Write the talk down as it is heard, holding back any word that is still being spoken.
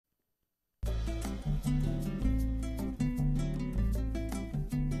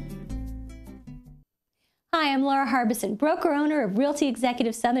Hi, I'm Laura Harbison, broker-owner of Realty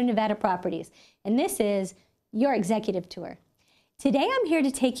Executive Southern Nevada Properties, and this is your executive tour. Today I'm here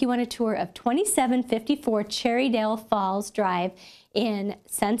to take you on a tour of 2754 Cherrydale Falls Drive in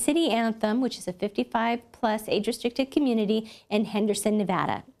Sun City Anthem, which is a 55-plus age-restricted community in Henderson,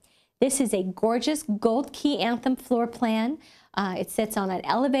 Nevada. This is a gorgeous gold Key Anthem floor plan. It sits on an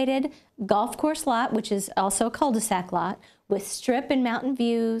elevated golf course lot, which is also a cul-de-sac lot, with strip and mountain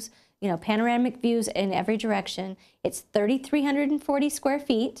views, panoramic views in every direction. It's 3,340 square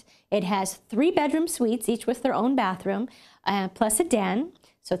feet. It has 3 bedroom suites, each with their own bathroom, plus a den,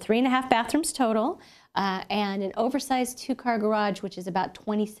 so 3.5 bathrooms total, and an oversized 2-car garage, which is about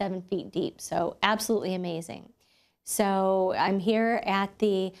 27 feet deep, so absolutely amazing. So I'm here at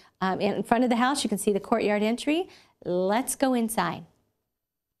the, in front of the house. You can see the courtyard entry. Let's go inside.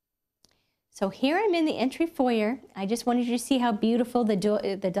 So here I'm in the entry foyer. I just wanted you to see how beautiful the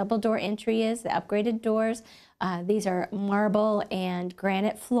double door entry is, the upgraded doors. These are marble and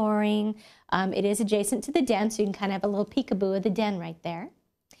granite flooring. It is adjacent to the den, so you can kind of have a little peekaboo of the den right there.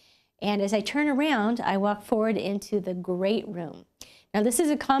 And as I turn around, I walk forward into the great room. Now this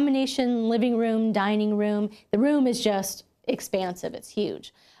is a combination living room, dining room. The room is just expansive, it's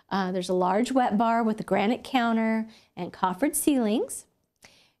huge. There's a large wet bar with a granite counter and coffered ceilings.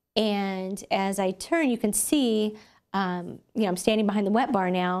 And as I turn, you can see, I'm standing behind the wet bar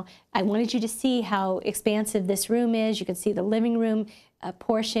now. I wanted you to see how expansive this room is. You can see the living room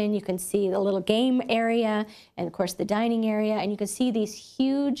portion. You can see the little game area, and of course the dining area. And you can see these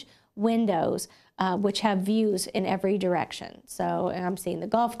huge windows, which have views in every direction. So I'm seeing the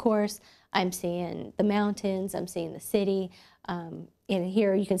golf course, I'm seeing the mountains, I'm seeing the city. And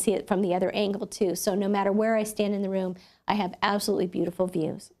here you can see it from the other angle too. So no matter where I stand in the room, I have absolutely beautiful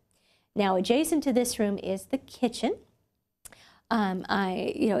views. Now, adjacent to this room is the kitchen.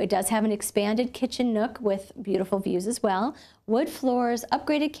 It does have an expanded kitchen nook with beautiful views as well. Wood floors,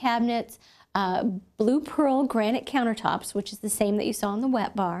 upgraded cabinets, blue pearl granite countertops, which is the same that you saw in the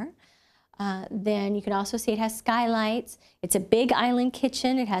wet bar. Then you can also see it has skylights. It's a big island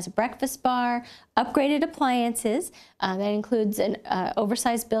kitchen. It has a breakfast bar, upgraded appliances. That includes an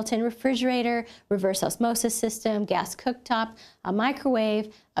oversized built-in refrigerator, reverse osmosis system, gas cooktop, a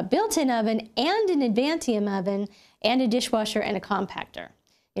microwave, a built-in oven, and an Advantium oven, and a dishwasher and a compactor,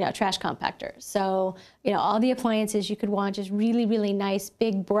 a trash compactor. So, all the appliances you could want, just really, really nice,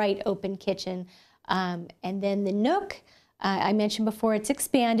 big, bright, open kitchen. And then the nook, I mentioned before, it's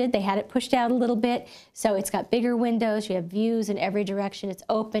expanded. They had it pushed out a little bit, so it's got bigger windows. You have views in every direction. It's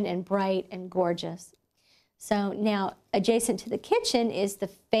open and bright and gorgeous. So now, adjacent to the kitchen is the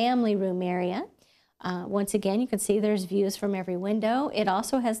family room area. Once again, you can see there's views from every window. It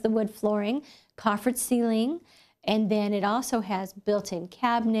also has the wood flooring, coffered ceiling, and then it also has built-in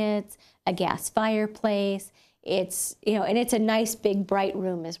cabinets, a gas fireplace. It's, and it's a nice, big, bright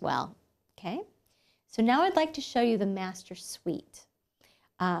room as well. Okay. So now I'd like to show you the master suite.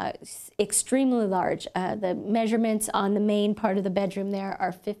 Extremely large. The measurements on the main part of the bedroom there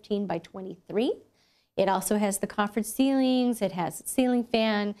are 15 by 23. It also has the coffered ceilings. It has a ceiling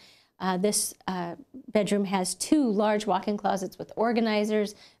fan. This bedroom has 2 large walk-in closets with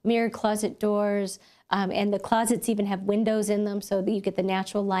organizers, mirrored closet doors, and the closets even have windows in them so that you get the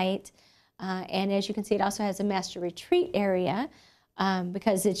natural light. And as you can see, it also has a master retreat area.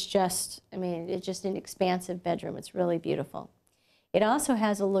 Because it's just, it's just an expansive bedroom. It's really beautiful. It also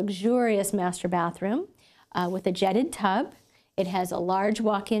has a luxurious master bathroom with a jetted tub. It has a large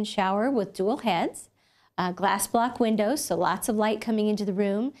walk-in shower with dual heads, glass block windows, so lots of light coming into the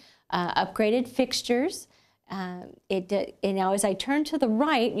room, upgraded fixtures. And now as I turn to the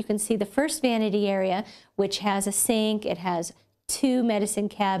right, you can see the first vanity area, which has a sink. It has 2 medicine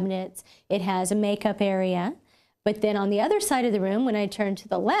cabinets. It has a makeup area. But then on the other side of the room, when I turn to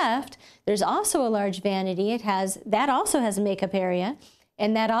the left, there's also a large vanity. That also has a makeup area,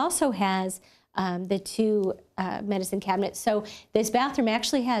 and that also has the 2 medicine cabinets. So this bathroom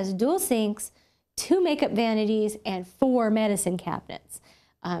actually has dual sinks, 2 makeup vanities, and 4 medicine cabinets.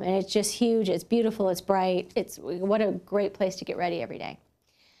 And it's just huge. It's beautiful. It's bright. What a great place to get ready every day.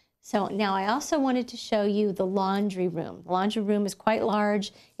 So now I also wanted to show you the laundry room. The laundry room is quite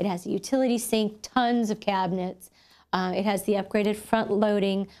large. It has a utility sink, tons of cabinets. It has the upgraded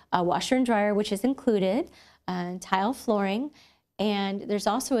front-loading washer and dryer, which is included, tile flooring. And there's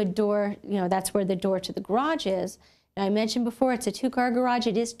also a door, that's where the door to the garage is. Now, I mentioned before, it's a 2-car garage.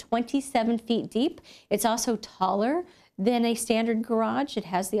 It is 27 feet deep. It's also taller than a standard garage. It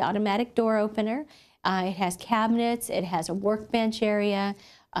has the automatic door opener. It has cabinets. It has a workbench area.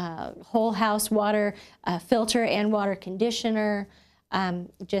 whole house water filter and water conditioner,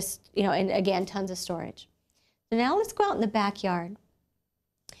 just, you know, and again, tons of storage. So now let's go out in the backyard.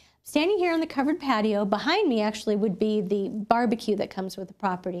 Standing here on the covered patio, behind me actually would be the barbecue that comes with the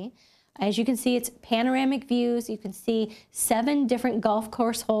property. As you can see, it's panoramic views. You can see 7 different golf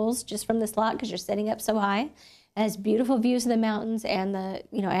course holes just from this lot because you're sitting up so high. It has beautiful views of the mountains and the,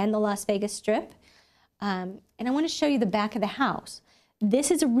 you know, and the Las Vegas Strip. And I want to show you the back of the house.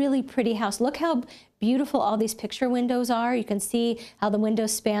 This is a really pretty house. Look how beautiful all these picture windows are. You can see how the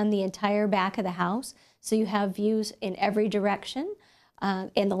windows span the entire back of the house. So you have views in every direction.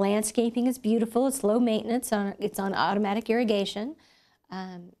 And the landscaping is beautiful. It's low maintenance. It's on automatic irrigation.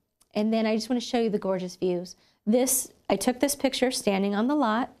 And then I just want to show you the gorgeous views. I took this picture standing on the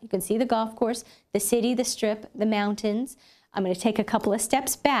lot. You can see the golf course, the city, the strip, the mountains. I'm going to take a couple of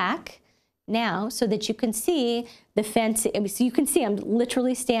steps back now so that you can see the fence. So you can see I'm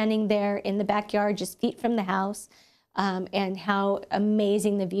literally standing there in the backyard, just feet from the house, and how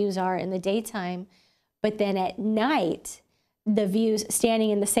amazing the views are in the daytime. But then at night, the views standing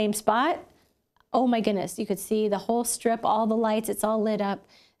in the same spot, oh my goodness, you could see the whole strip, all the lights, it's all lit up.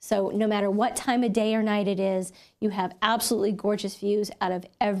 So no matter what time of day or night it is, you have absolutely gorgeous views out of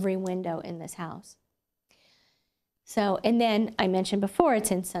every window in this house. So, and then I mentioned before, it's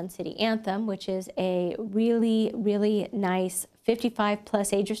in Sun City Anthem, which is a really, really nice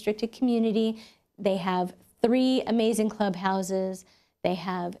 55+ age-restricted community. They have 3 amazing clubhouses. They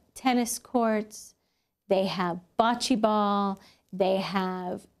have tennis courts. They have bocce ball. They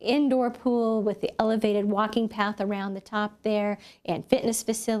have indoor pool with the elevated walking path around the top there, and fitness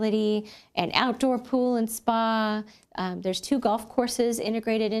facility, and outdoor pool and spa. There's 2 golf courses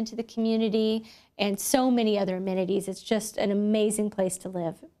integrated into the community, and so many other amenities. It's just an amazing place to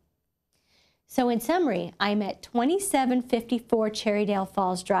live. So in summary, I'm at 2754 Cherrydale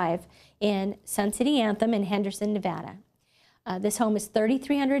Falls Drive in Sun City Anthem in Henderson, Nevada. This home is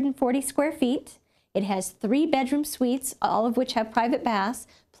 3,340 square feet. It has 3 bedroom suites, all of which have private baths,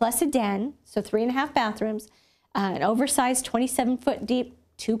 plus a den, so 3.5 bathrooms, an oversized 27-foot deep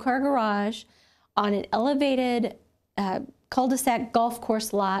 2-car garage on an elevated cul-de-sac golf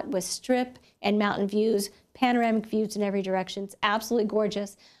course lot with strip and mountain views, panoramic views in every direction. It's absolutely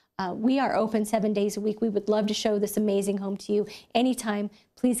gorgeous. We are open 7 days a week. We would love to show this amazing home to you anytime.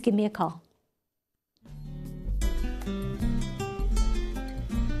 Please give me a call.